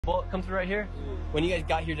bullet come through right here? When you guys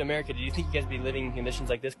got here to America, did you think you guys would be living in conditions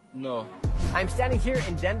like this? No. I'm standing here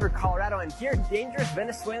in Denver, Colorado, and here dangerous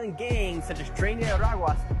Venezuelan gangs such as Tren and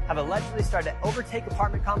Aragua have allegedly started to overtake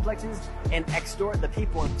apartment complexes and extort the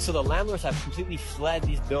people. So the landlords have completely fled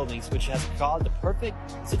these buildings, which has caused the perfect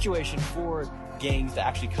situation for gangs to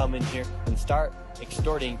actually come in here and start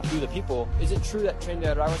extorting to the people. Is it true that Tren and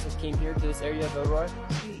Aragua came here to this area of Aurora?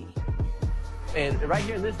 And right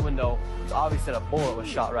here in this window, it's obvious that a bullet was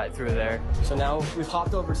shot right through there. So now we've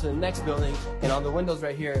hopped over to the next building, and on the windows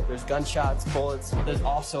right here, there's gunshots, bullets. There's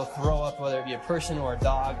also throw up, whether it be a person or a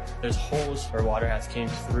dog. There's holes where water has came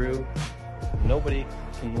through. Nobody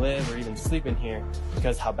can live or even sleep in here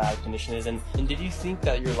because how bad the condition is. And did you think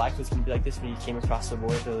that your life was going to be like this when you came across the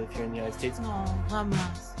border to live here in the United States? No,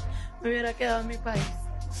 jamás. Me hubiera quedado en mi país.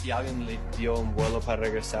 Si alguien le dio un vuelo para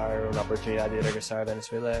regresar, una oportunidad de regresar a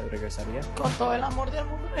Venezuela, ¿regresaría? Con todo el amor del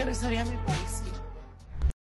mundo regresaría a mi país.